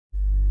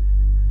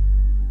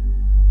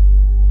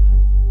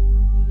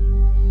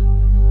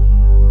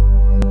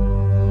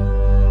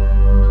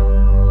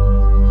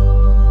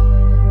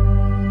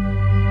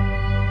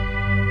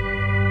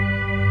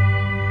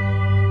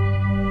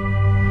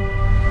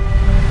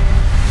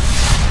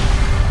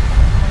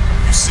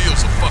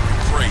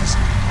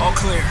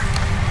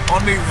On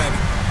me, Rabbit.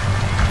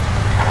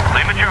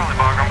 Lima Charlie,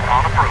 Markham,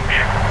 on approach.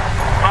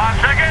 5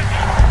 seconds.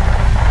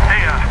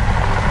 Hey,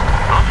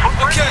 those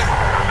footprints? Okay.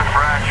 Those are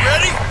fresh.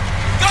 Ready?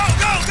 Go,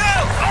 go, go!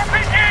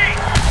 RPG!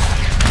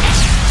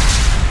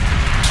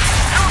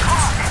 2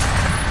 o'clock.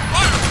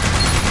 Fire!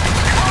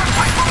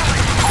 Wait,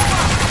 hold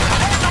up.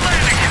 Hold the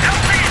landing.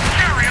 LC and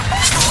Jerry,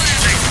 abort the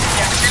landing.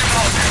 Yeah, get him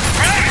all there.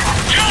 Ready?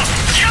 Jump!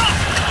 Jump!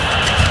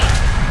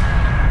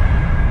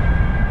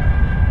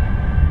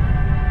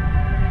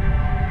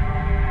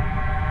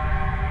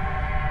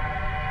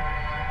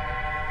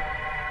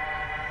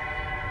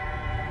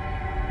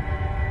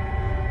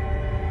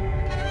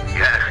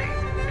 يا أخي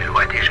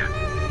الوقت إجا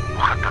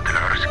مخطط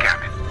العرس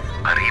كامل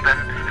قريبا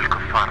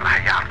الكفار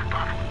راح يعرفوا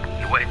بعضهم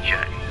الوقت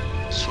جاي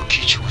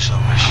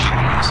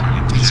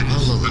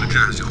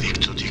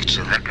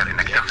تذكر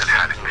انك تغسل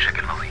حالك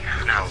بشكل نظيف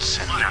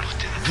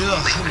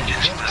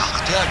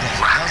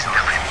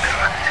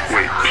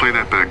Wait, play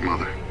that back,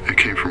 Mother. It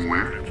came from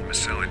where? From a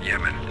cell in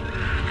Yemen.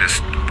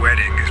 This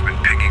wedding has been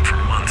pinging for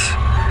months.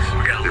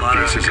 We got a lot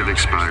of Their visas have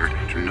expired.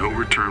 No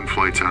return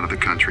flights out of the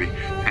country,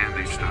 and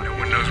they stopped. No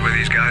one knows where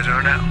these guys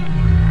are now.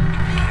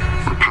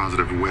 We're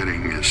positive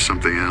wedding is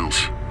something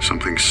else.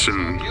 Something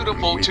soon.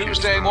 Beautiful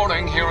Tuesday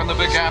morning here in the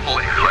Big Apple.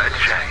 الوقت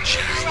جاي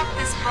Interrupt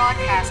this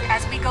broadcast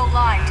as we go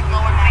live to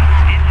lower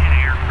Manhattan. An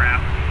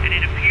aircraft, and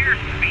it appears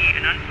to be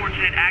an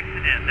unfortunate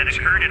accident that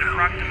occurred at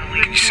approximately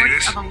Can you see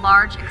this? Of a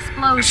large They're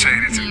explosion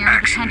saying it's an near the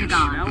accident.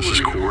 Pentagon. This is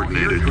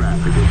coordinated.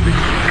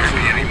 There could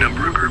be any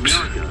number of groups,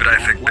 but I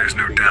think there's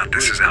no doubt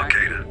this is Al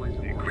Qaeda.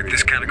 With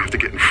this kind of We have to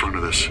get in front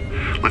of this.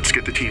 Let's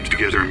get the teams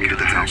together and meet at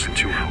the house in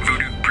 2 hours.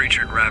 Voodoo,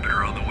 Preacher, and Rabbit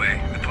are on the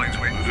way. The plane's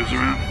waiting. Who's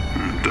around?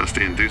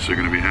 Dusty and Deuce are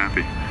going to be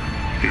happy.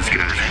 These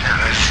guys.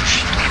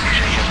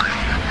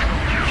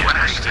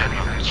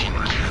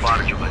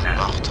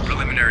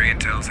 Preliminary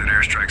intel that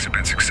airstrikes have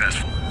been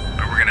successful,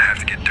 but we're gonna have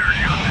to get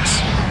dirty on this.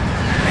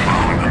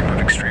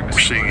 We're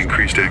seeing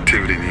increased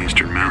activity in the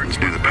eastern mountains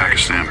near the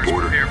Pakistan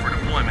border.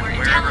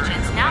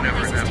 Intelligence now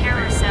places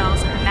terror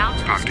cells in the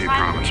mountains Pakti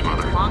province,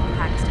 Mother. along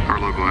Pakistan. Our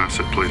local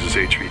asset places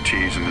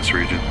HVTs in this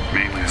region,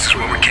 mainly. This is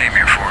what we came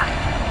here for.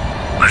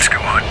 Let's go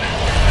on.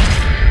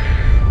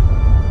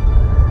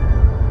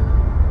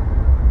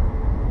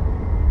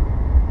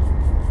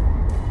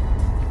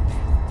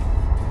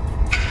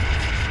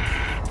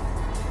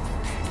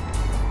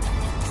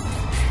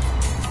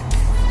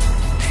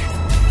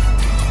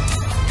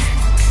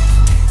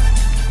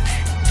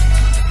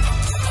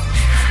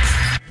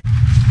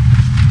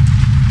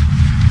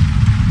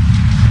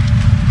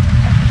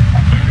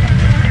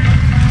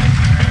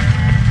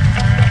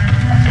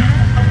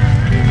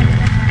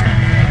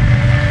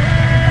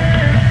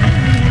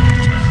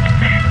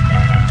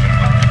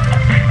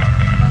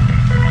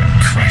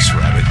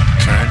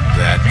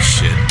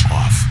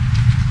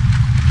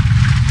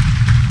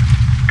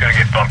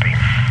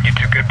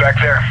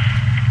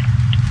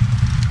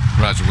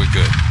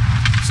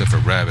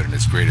 Rabbit and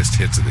his greatest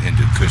hits of the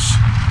Hindu Kush.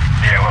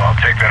 Yeah, well, I'll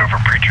take that over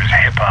Preacher's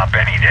hip-hop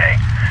any day.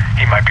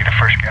 He might be the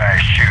first guy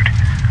I shoot.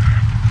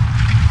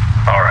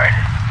 All right,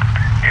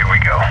 here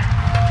we go.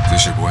 Is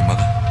this your boy,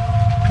 Mother?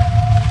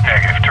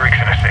 Negative. Tariq's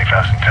in a safe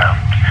house in town.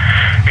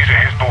 These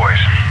are his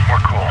boys.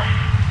 We're cool.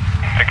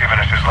 They're giving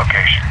us his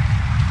location.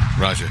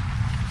 Roger.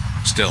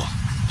 Still,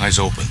 eyes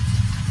open.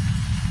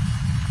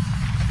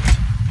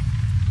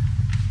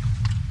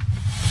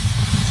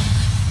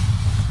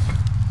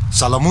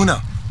 Salamuna.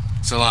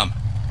 Salam.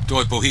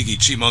 Doi Pohigi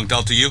Chimong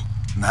Dal to you?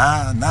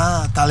 Na,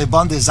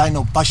 Taliban design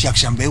no Pashyak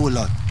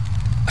Shambeulot.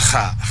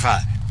 Ha.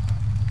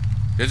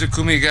 Is it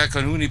Kumiga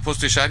Kanuni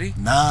Posteshari?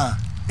 Nah,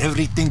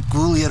 everything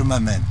cool here, my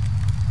man.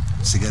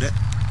 Cigarette?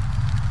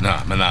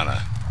 Nah,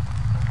 manana.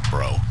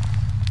 Bro.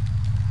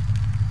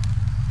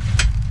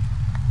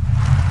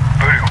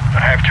 Voodoo,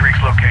 I have Tariq's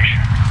location.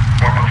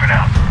 We're moving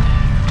out.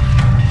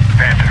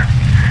 Panther,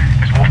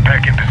 is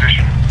Wolfpack in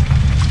position?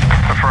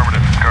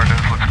 Affirmative.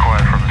 Cardenas looks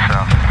quiet from the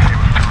south. He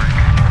was Tariq.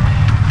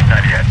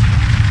 Not yet.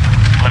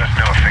 Let us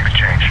know if things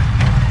change.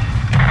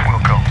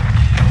 We'll go.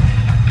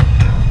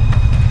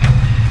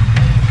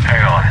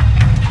 Hang on.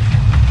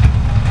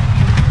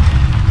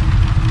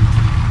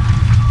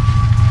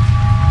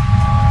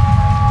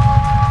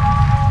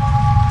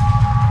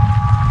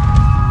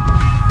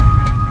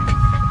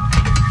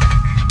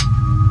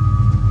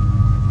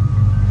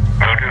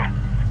 Voodoo.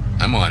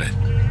 I'm on it.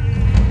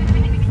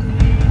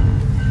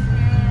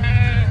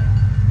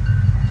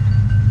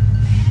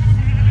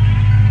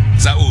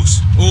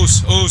 Zaus.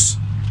 Us.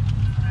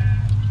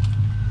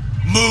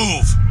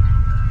 Move!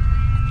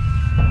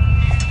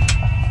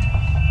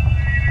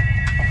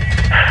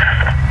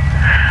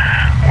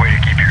 Way to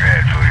keep your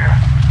head, Voodoo.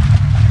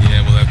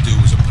 Yeah, well, that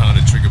dude was a pound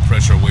of trigger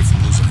pressure away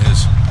from losing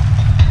his.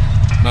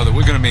 Mother,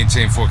 we're gonna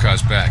maintain 4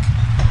 cars back.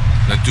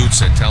 That dude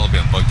said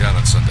Taliban bugged out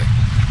on Sunday.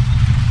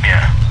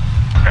 Yeah,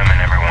 them and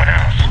everyone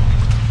else.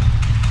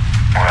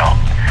 Well,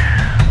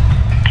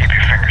 keep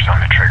your fingers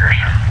on the triggers.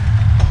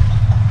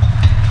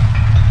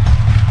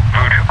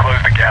 Voodoo,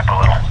 close the gap a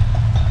little.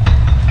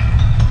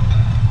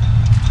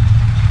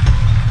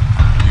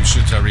 You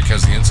sure Tariq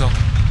has the intel?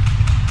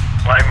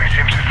 Lively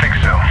seems to think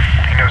so.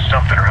 He knows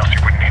something or else he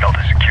wouldn't need all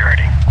the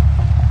security.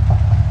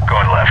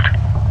 Going left.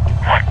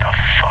 What the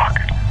fuck?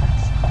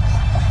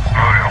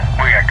 Voodoo,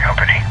 we got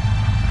company.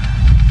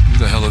 Who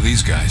the hell are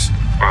these guys?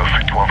 Roof,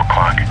 12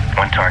 o'clock.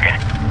 One target.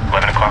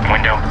 11 o'clock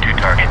window, 2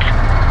 targets.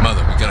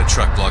 Mother, we got a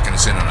truck blocking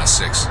us in on our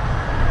 6.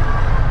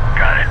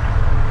 Got it.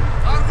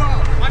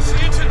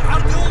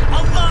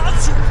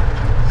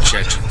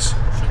 Chechens.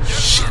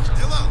 Shit.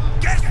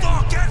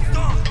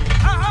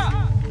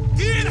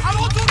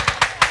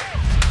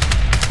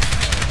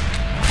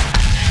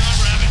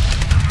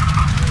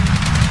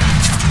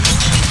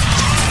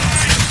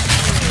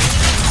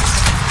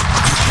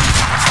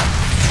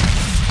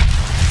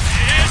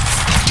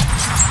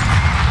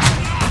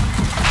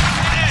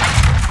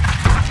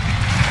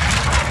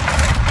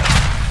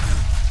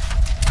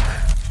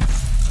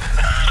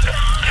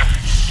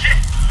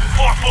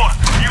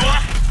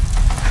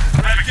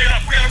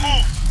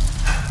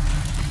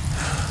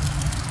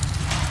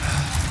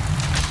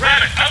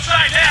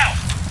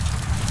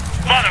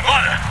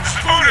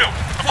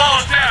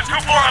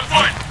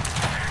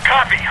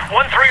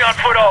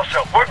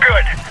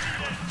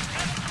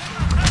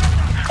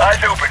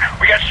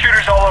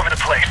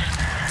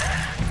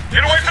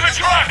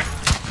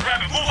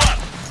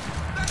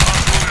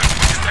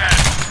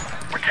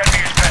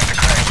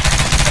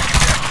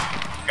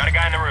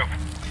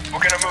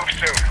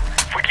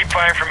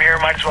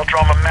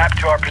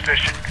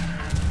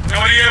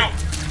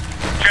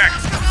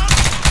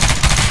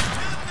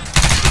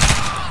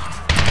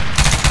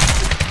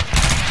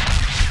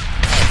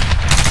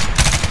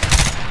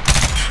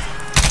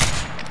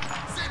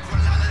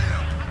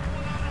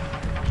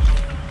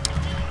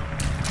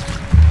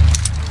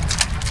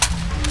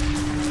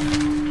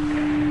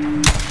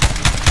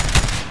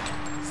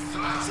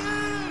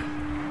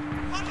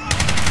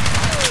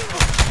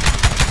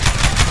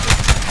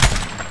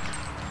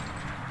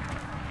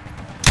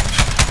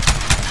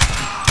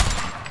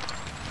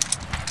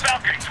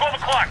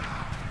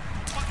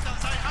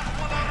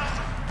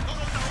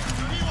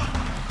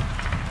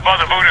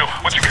 Mother Voodoo,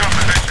 what's your current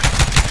position?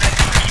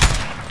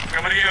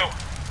 Coming to you.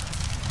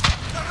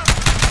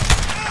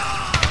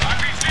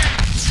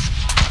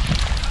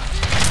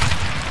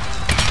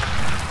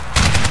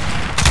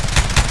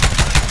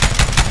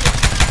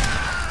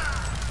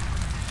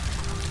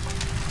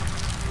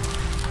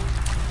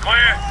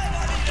 Clear.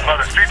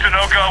 Mother, streets are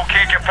no-go,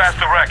 can't get past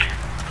the wreck.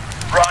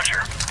 Roger.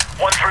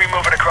 1-3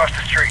 moving across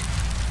the street.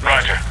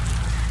 Roger.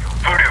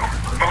 Voodoo,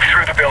 move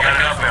through the building.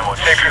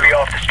 Safe to be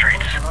off the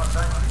streets.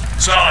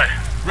 Solid.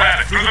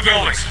 Rabbit, through the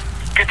buildings.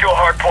 Get to a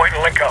hard point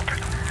and link up.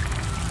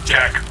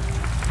 Jack.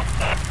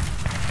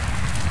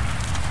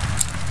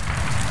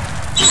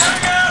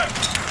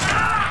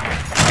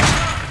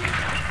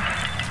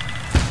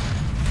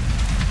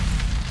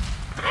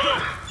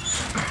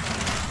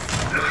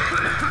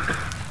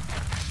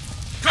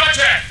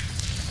 Contact!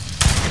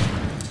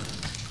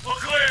 All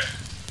clear.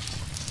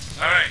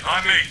 Alright,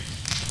 on me.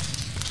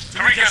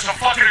 Tariq has some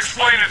fucking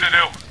explaining to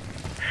do.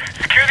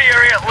 Secure the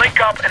area, link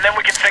up, and then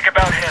we can think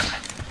about him.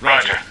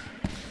 Roger.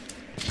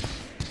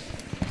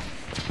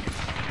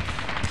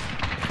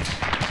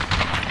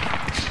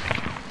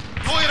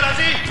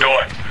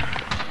 Door.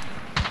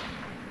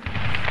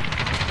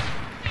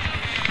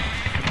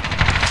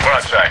 We're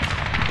outside.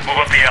 Move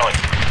up the alley.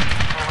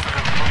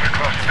 Moving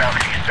across the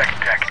balcony, second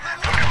deck.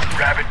 Voodoo,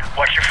 Rabbit,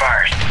 watch your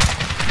fires.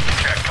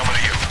 Jack, coming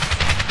to you.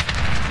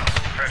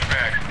 Fresh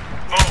bags.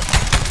 Move.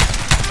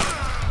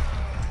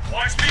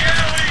 Watch the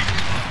alley!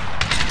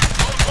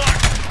 Close lock.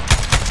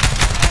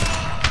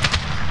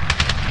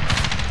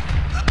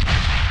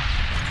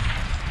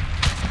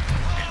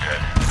 He's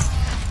dead.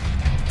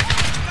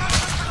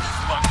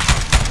 Look.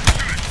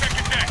 Shoot it,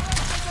 second deck.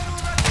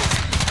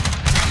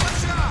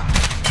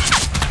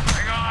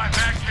 Hang on,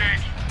 back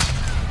change.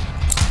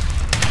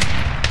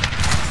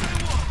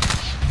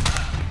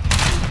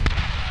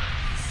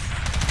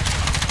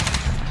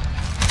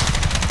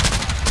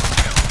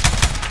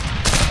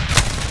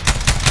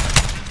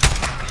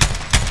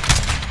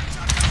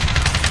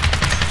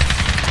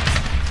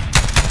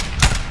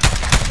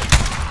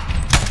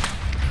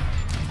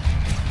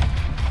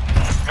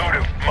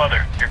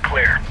 Mother, you're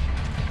clear.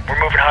 We're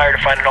moving higher to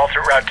find an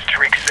alternate route to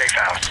Tariq's safe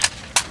house.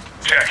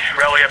 Check.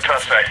 Rally up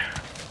topside.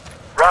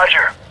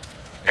 Roger.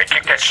 Hey,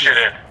 kick that shit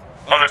in.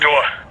 On the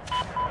door.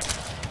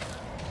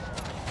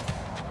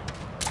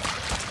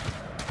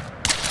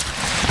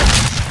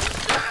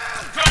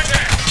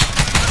 Contact!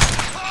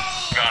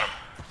 Got him.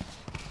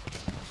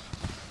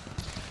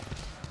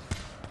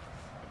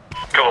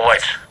 Kill the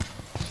lights.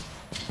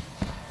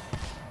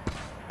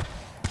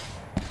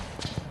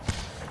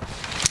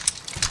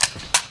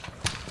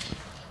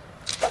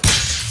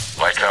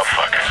 Lights out,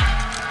 fuckers.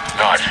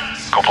 Nods.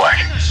 Go black.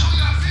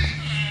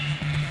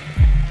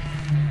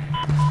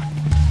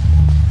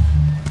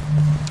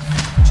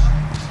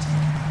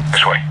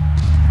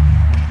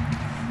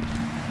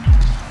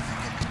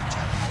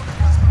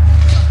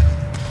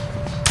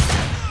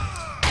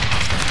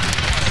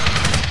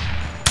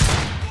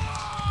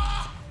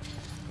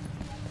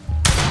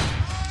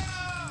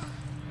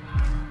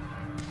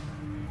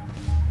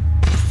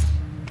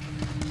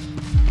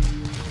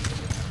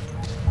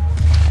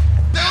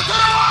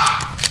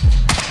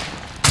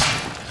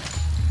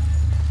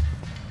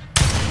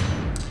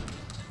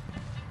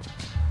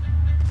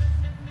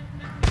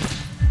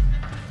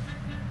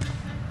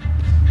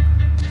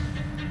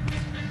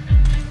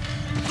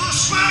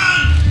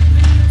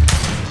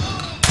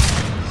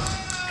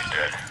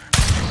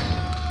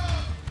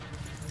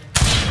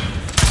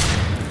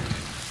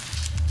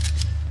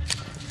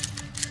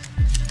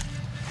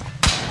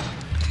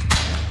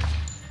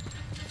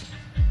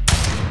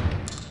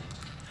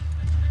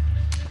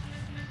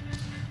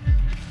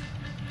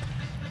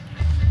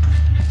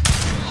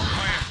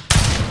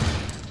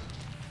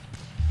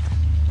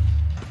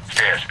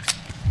 Upstairs.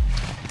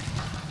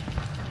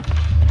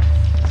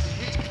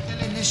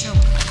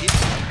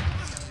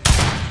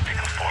 Take a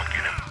fork,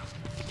 get him.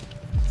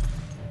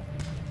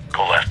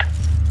 Go left.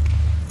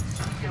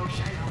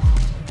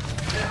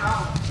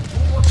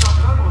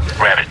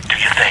 Rabbit, do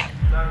your thing.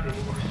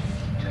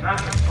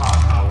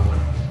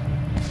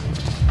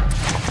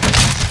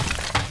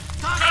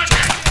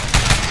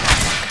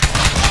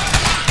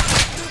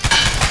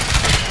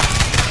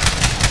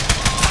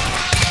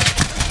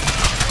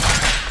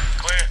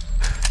 Clear.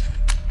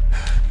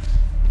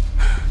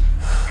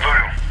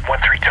 Voodoo,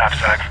 1-3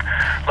 topside.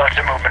 Lots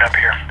of movement up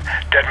here.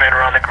 Dead men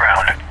are on the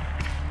ground.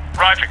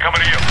 Roger,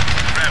 coming to you.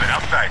 Rabbit,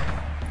 outside.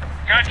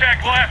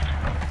 Contact left.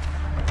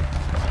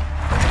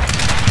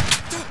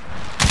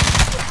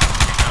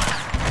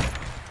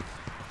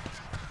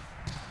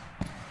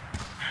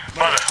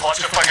 Mother, lots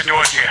of fucking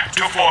doors here.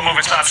 2-4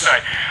 moving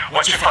topside.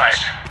 What's your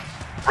fires?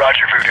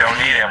 Roger, Voodoo. Don't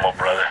need ammo,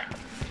 brother.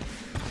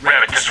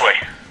 Rabbit, this way.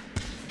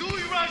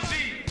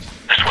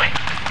 This way.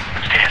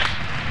 Stairs.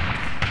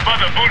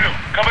 Mother, Voodoo,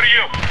 coming to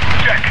you.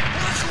 Check.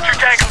 2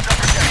 tangos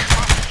upper deck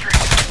across the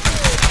street.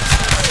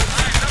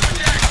 Upper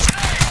deck.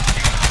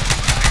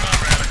 Hang on,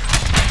 Rabbit.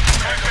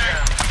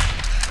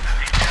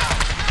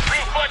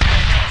 Blue foot.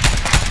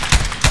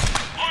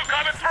 Blue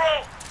coming through.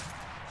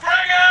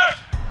 Frag out.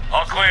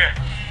 All clear.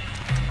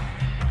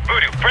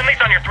 Voodoo,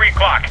 friendly's on your 3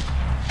 o'clock.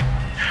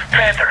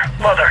 Panther,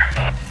 Mother.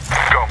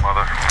 Go,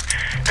 Mother.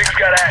 Things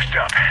got assed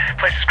up.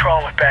 Place is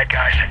crawling with bad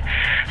guys.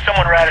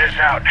 Someone ratted us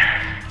out.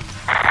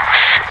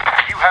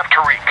 You have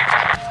Tariq.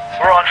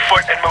 We're on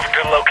foot and moving to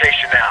the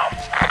location now.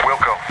 We'll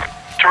go.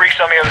 Tariq's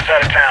on the other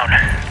side of town.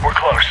 We're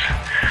close.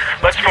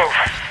 Let's move.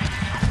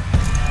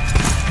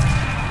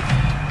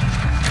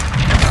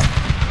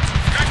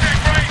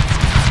 Contact right.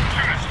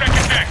 Shoot us,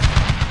 second deck.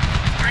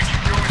 Reach,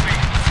 you're with me.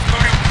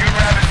 Voodoo, you and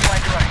Rabbit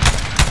flank right.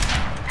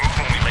 Move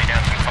when we lay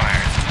down some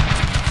fires.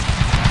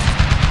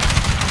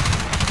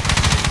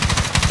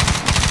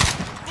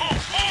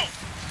 Move, move!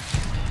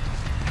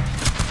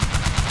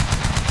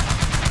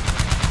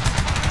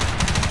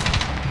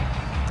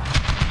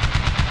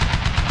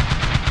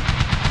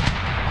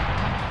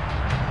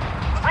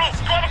 Rules,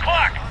 12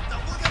 o'clock!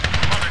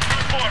 Mother,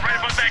 2-4, right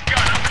above that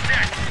gun, on the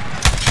deck.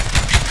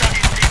 Keep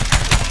tugging deep.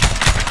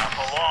 Not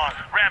for long.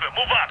 Rabbit,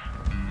 move up.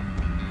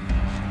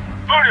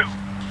 Voodoo!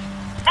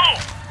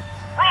 Move!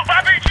 Roof, I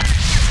beat you!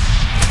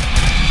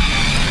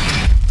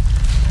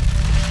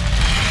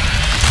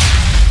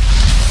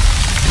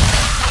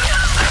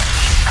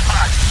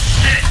 Ah,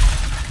 shit!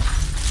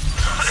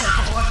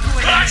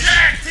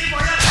 Contact!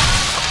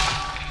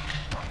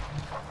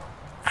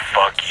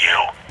 Fuck you.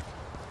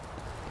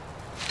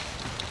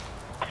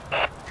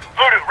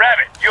 Voodoo,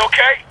 Rabbit, you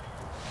okay?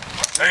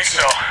 Think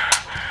so.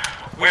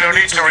 We don't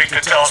need Tariq to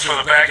tell us where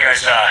the bad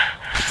guys are.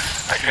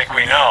 I think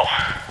we know.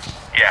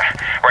 Yeah,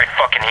 right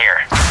fucking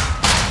here.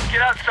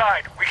 Get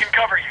outside. We can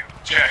cover you.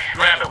 Jack,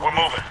 Rabbit, we're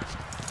moving.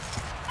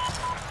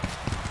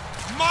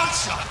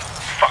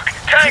 Fuck.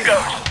 Tango!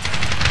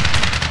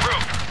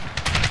 Roof.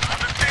 On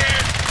the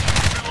stairs.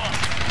 Reload.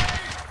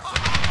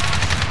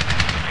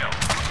 Yo.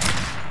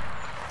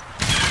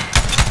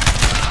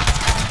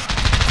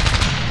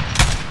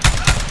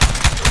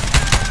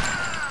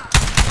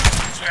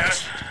 Yes.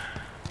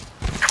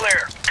 Clear.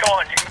 Come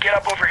on, you can get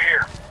up over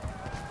here.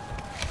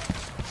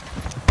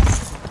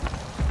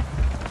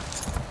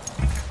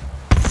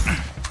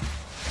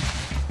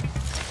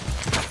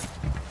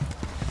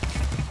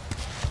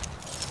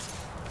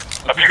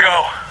 Up you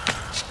go.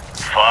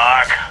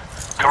 Fuck.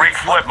 Tariq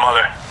flip,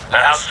 Mother.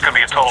 That house is gonna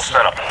be a total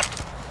setup.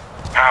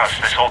 House,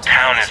 this whole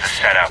town is a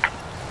setup.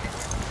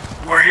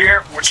 We're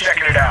here, we're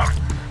checking it out.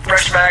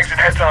 Fresh mags and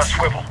heads on a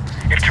swivel.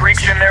 If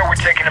Tariq's in there, we're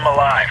taking him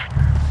alive.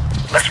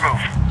 Let's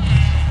move.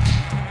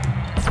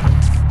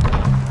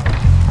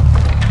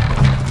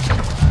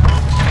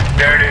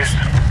 There it is.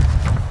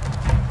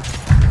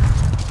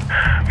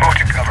 Move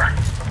to cover.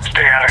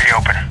 Stay out of the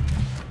open.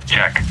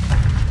 Check.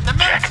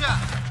 Check. Coming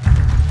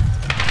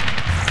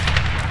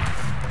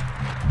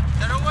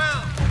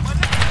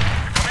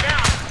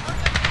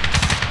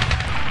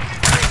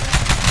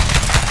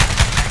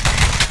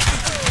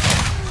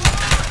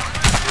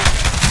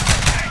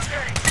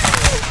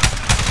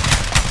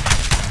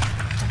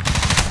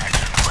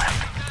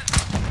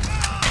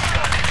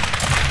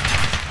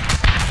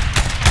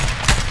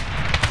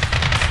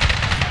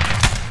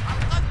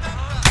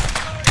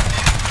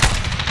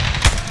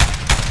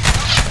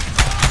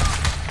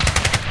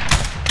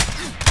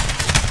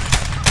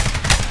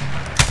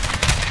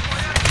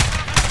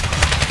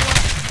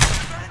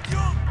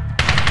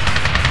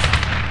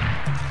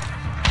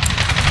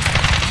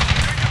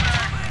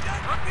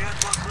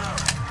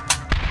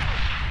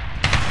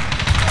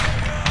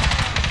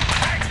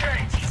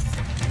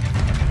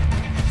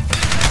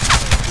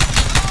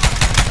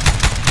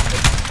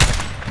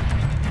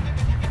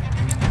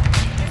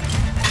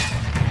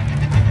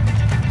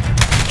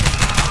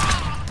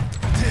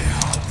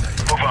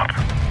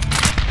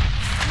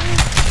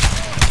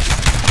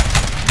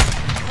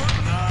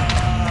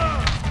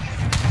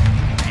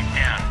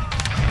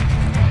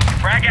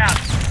out.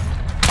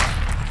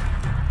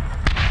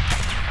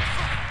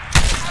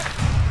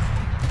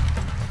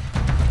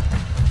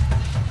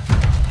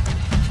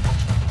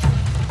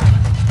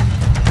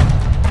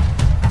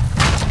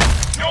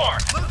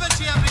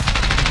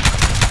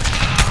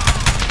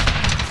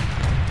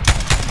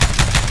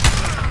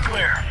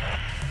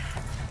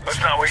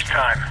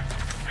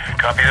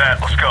 Copy that.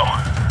 Let's go.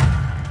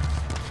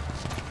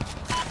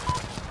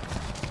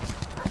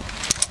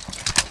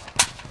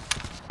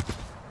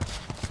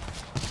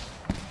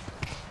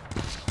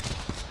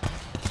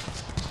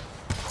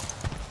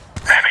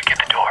 Rabbit, get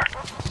the door.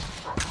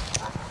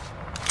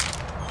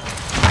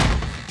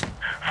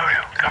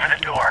 Voodoo, cover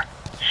the door.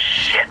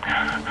 Shit.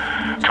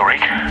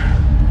 Tariq?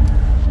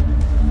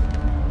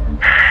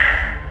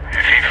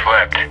 If he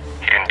flipped,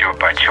 he didn't do it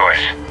by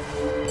choice.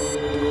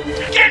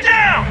 Get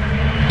down!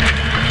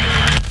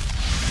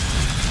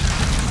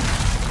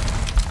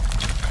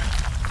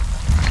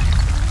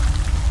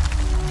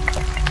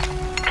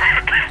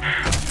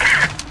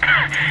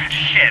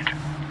 Shit.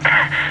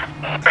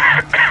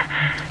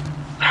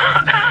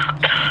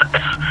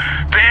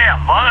 Damn,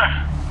 mother.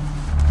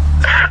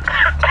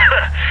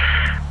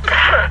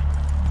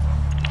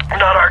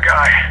 Not our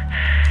guy.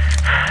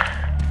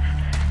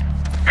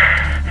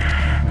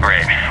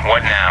 Great.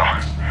 What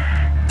now?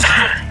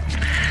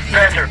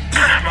 Panther,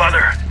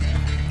 mother.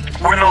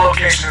 We're in the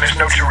location, there's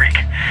no Tariq.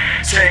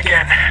 Say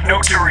again, no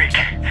Tariq.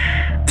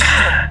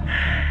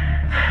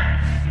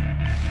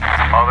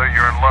 Mother,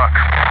 you're in luck.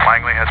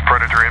 Langley has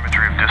predator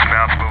imagery of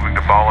dismounts moving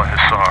to Bala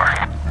Hissar.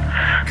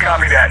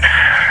 Copy that.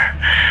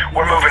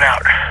 We're moving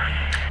out.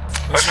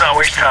 Let's not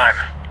waste time.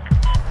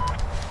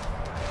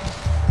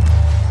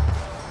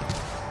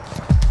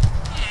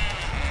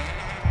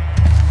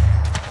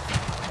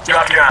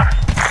 Drop down.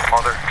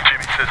 Mother,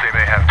 Jimmy says they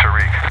may have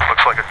Tariq.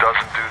 Looks like a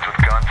dozen dudes with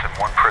guns and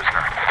one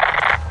prisoner.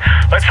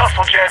 Let's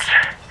hustle, gents.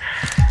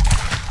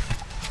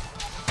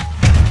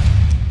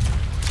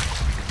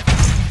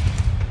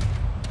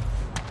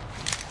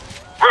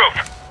 Roof.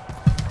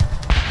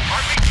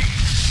 RPG.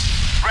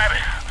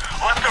 Rabbit.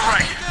 Left to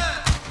right.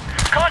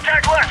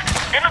 Contact left.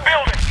 In the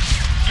building.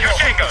 Two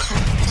Tangos.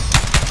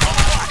 On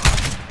the left.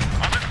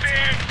 On the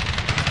stand.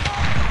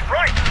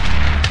 Right.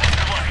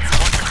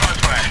 What's the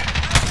crossfire?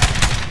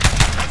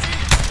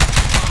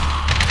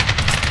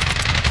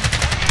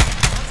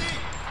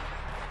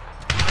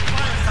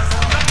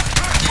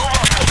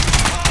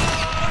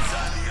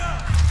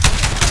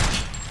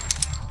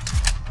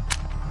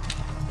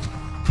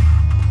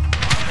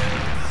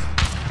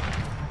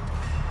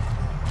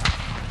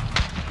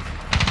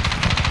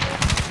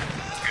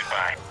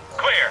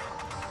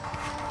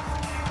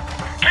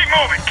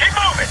 Keep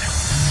moving!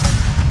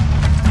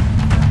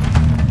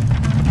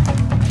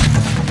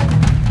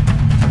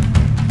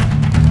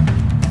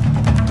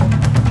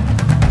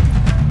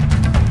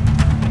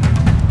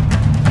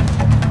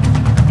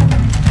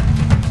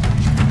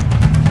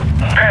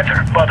 Panther,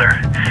 Mother,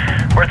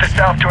 we're at the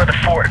south door of the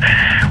fort.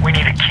 We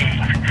need a key.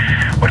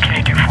 What can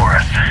you do for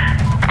us?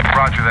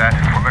 Roger that.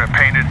 We're gonna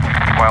paint it.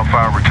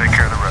 Wildfire will take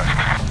care of the rest.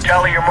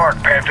 Tally your mark,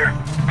 Panther.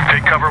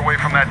 Take cover away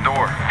from that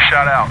door.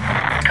 Shot out.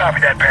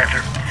 Copy that,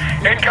 Panther.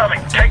 Incoming.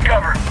 Take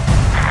cover.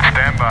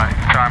 Stand by.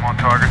 Time on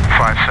target,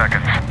 5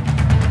 seconds.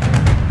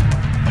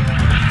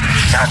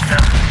 Got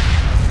them.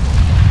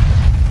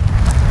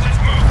 Let's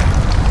move.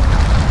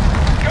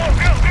 Go,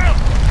 go, go!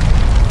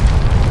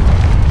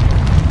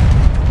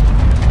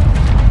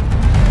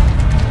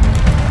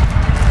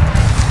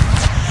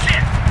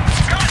 Shit!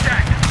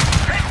 Contact!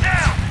 Head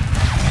down!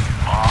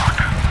 Fuck.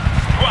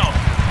 12.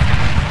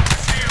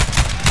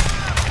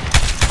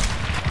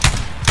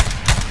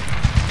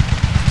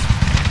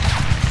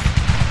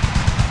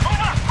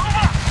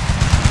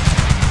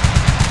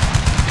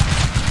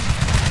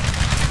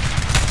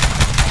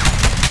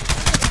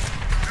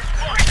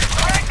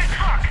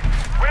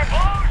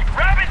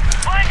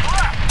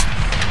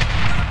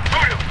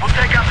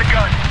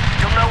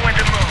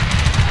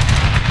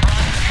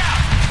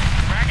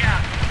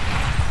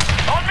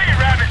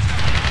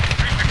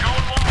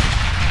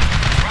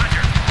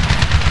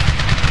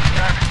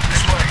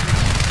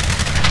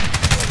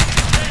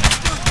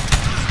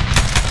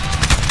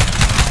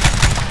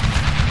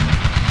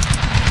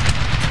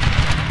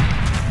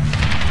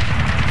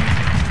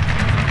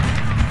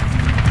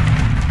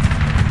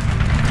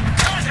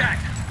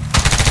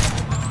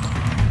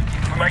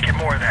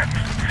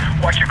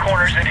 Watch your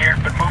corners in here,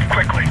 but move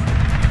quickly.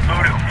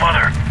 Voodoo,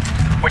 Mother,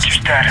 what's your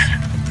status?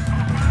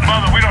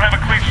 Mother, we don't have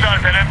a clean shot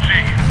at that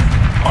MG.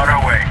 On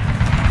our way.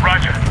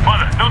 Roger.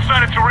 Mother, no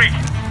sign of Tariq.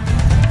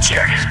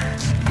 Check.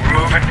 We're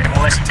moving and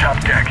we'll exit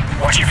top deck.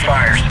 Watch your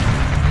fires.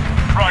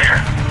 Roger.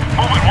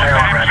 Moving once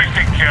that MG's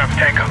taken care of.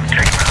 Tango,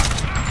 take him out.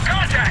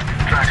 Contact!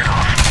 Drag it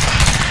off.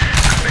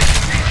 That makes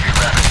it easier,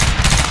 Rabbit.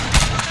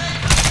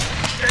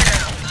 Stay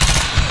down.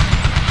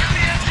 Get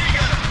the MG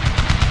gun.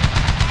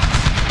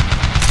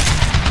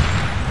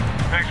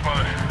 Thanks,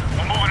 Mother.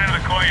 We're moving into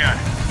the courtyard.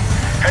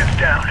 Heads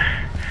down.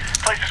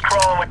 Place is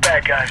crawling with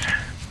bad guys.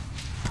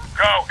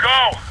 Go,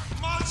 go!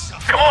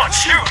 Come on,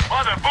 shoot!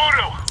 Mother,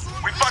 Voodoo!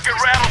 We fucking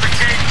rattled the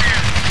cage in.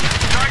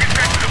 Target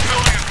next to the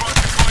building across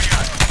the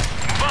courtyard.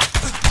 Move up!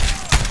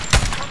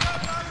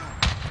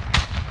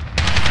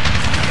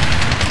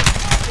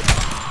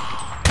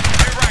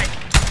 Stay right.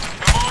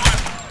 We're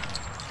moving.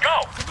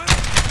 Go!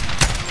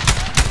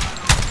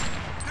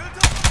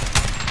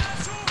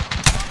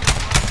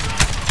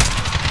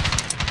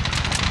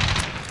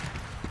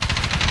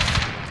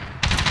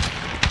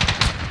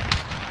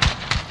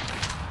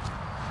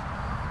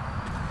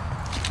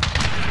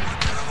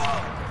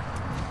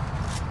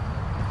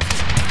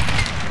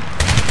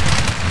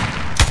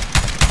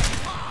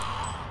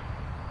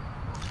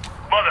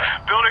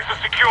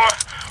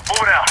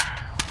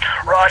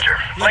 Roger.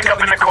 Link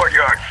up in the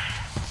courtyard.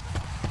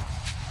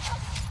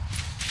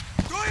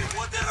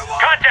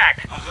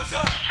 Contact!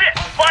 Shit!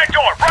 Fire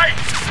door, right!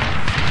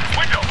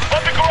 Window,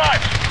 above the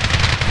garage!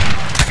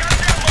 I got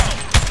down low!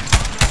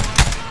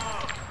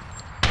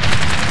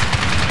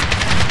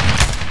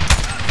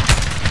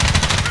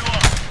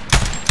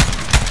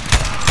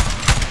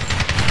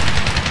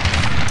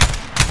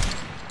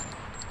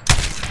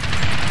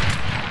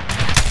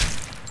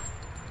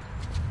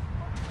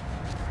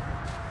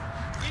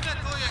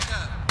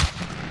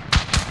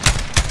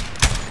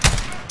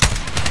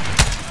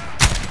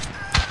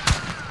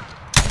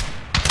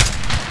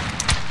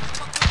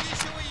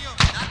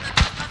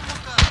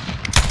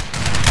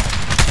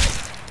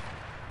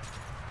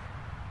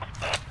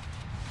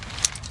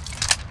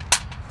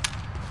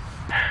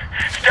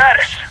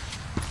 Status!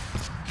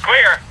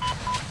 Clear!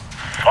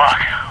 Fuck,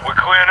 we're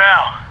clear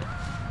now.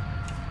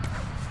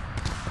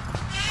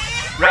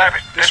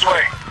 Rabbit, this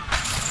way.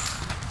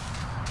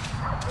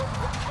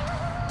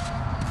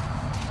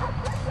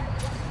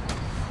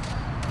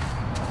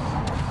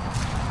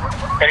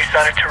 Any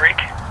sign of Tariq?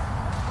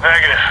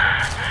 Negative.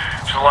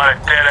 There's a lot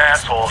of dead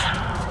assholes.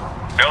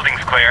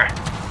 Building's clear.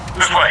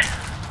 This way.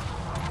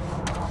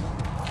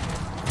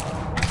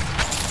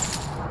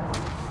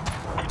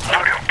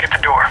 Voodoo, get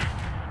the door.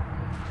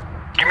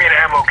 Give me an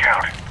ammo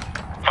count.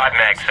 5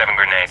 mags, 7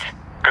 grenades.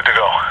 Good to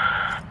go.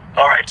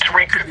 Alright,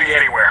 Tariq could be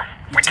anywhere.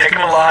 We take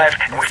him alive,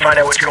 and we find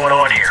out what's going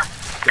on here.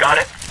 Got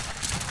it?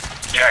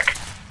 Check.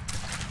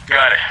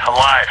 Got it.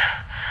 Alive.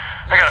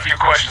 I got a few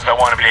questions I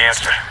want him to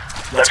answer.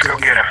 Let's go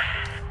get him.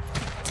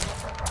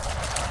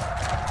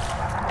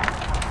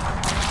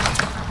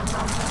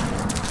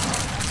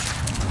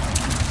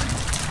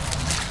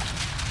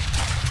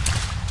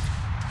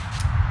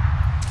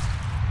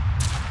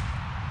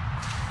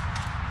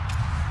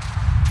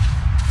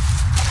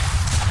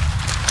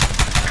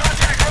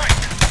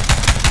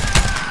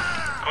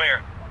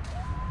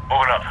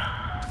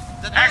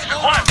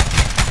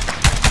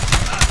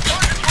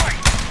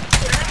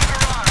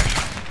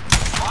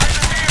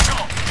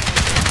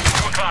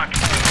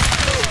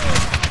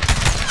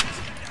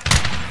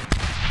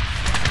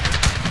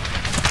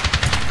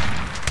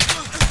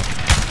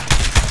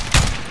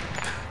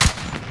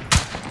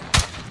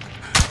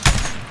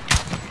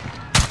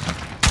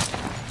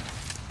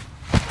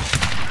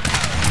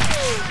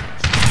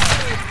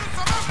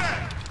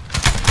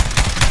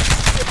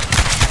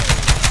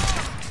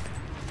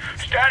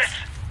 Status.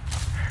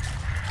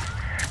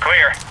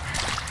 Clear.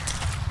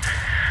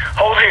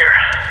 Hold here.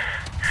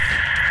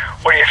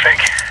 What do you think?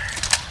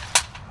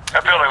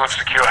 That building looks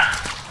secure.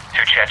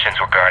 2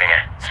 Chechens were guarding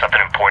it. Something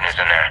important is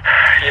in there.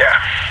 Yeah.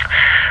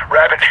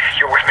 Rabbit,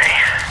 you're with me.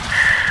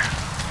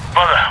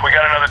 Mother, we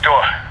got another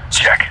door.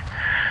 Check.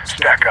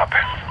 Stack up.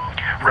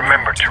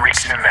 Remember,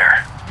 Tariq's in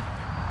there.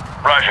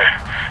 Roger.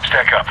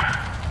 Stack up.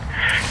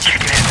 Kick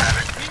it in,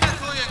 Rabbit.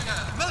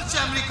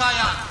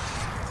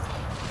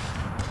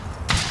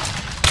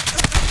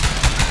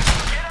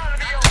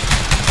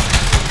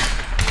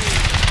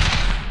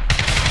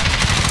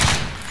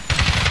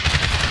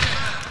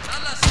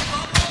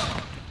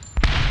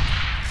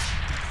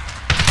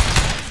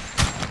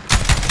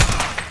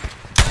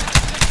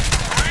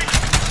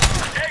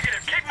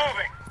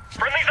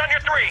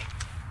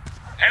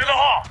 End of the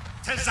hall.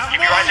 Keep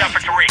your eyes out for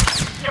Tariq.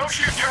 Don't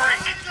shoot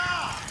Tariq.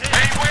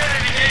 Anywhere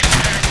that he is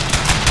there.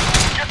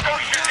 Just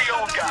don't shoot the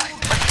old guy.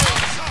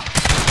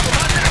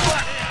 Run to the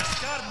left.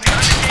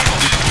 Got the cable.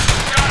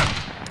 Got him.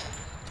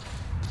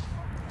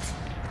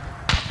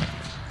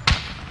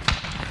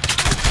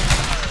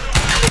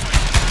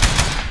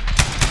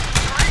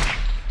 Tariq.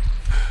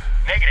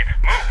 Negative.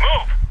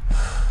 Move.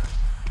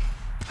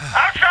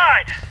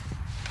 Outside.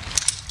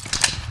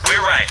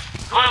 Clear right.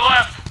 Clear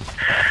left.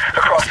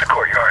 Across the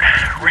courtyard.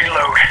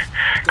 Reload.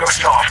 Go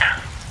soft.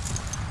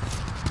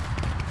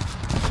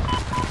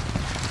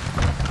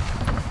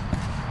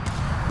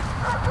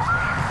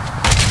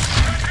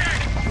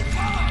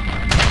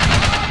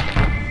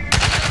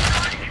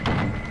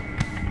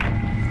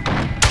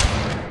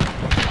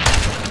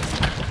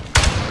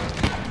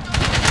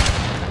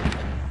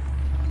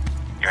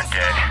 You're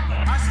dead.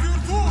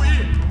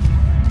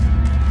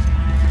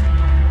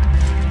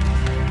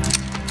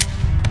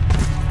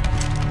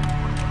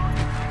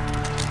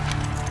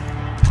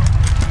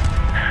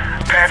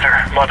 Panther,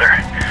 Mother.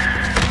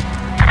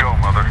 Go,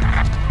 Mother.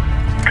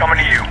 Coming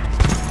to you.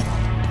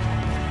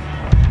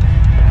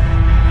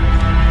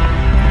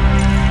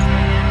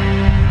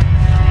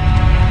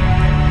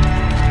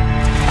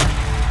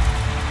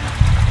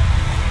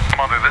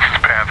 Mother, this is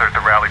Panther at the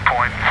rally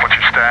point. What's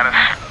your status?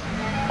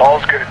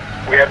 All's good.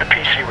 We have the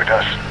PC with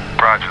us.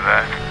 Roger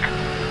that.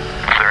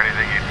 Is there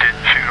anything you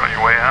didn't shoot on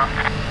your way out?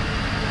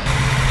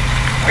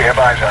 We have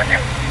eyes on you.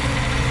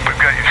 We've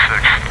got you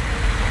 6.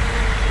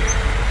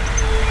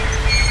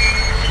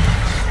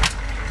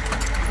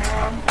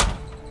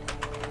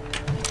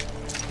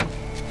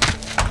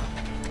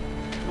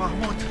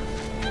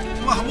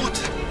 محمود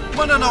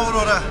من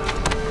اورورا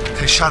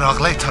تشار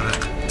اغلی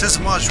طرق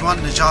تز ما جوان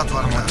نجات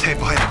ورما تي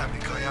باید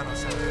امریکایان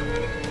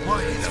ما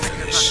هیچ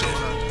فکر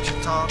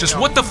ندارم Just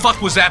what the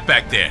fuck was that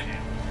back there?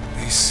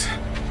 This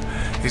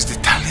is the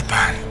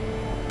Taliban.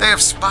 They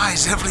have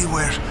spies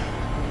everywhere.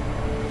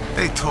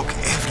 They took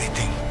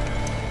everything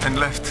and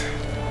left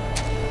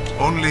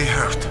only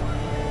hurt.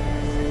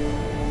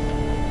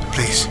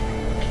 Please,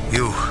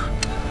 you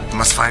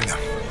must find them.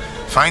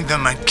 Find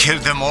them and kill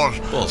them all.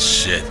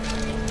 Bullshit.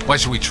 Why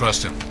should we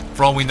trust him?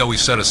 For all we know, he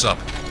set us up.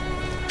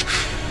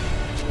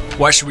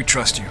 Why should we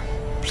trust you?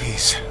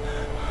 Please.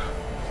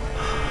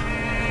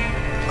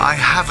 I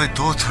have a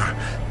daughter.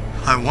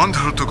 I want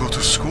her to go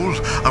to school.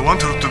 I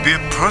want her to be a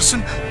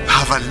person,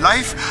 have a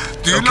life.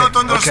 Do you not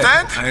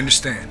understand? Okay, I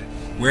understand.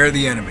 Where are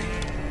the enemy?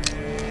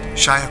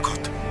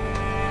 Shayakot.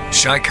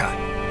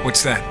 Shayakot?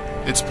 What's that?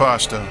 It's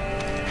Pashto.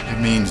 It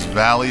means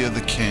Valley of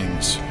the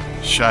Kings.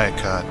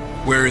 Shayakot.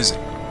 Where is it?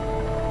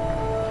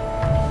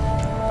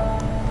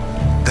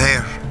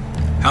 There.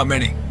 How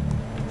many?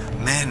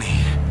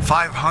 Many.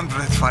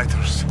 500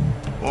 fighters.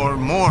 Or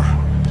more.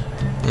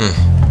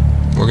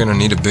 We're gonna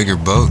need a bigger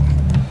boat.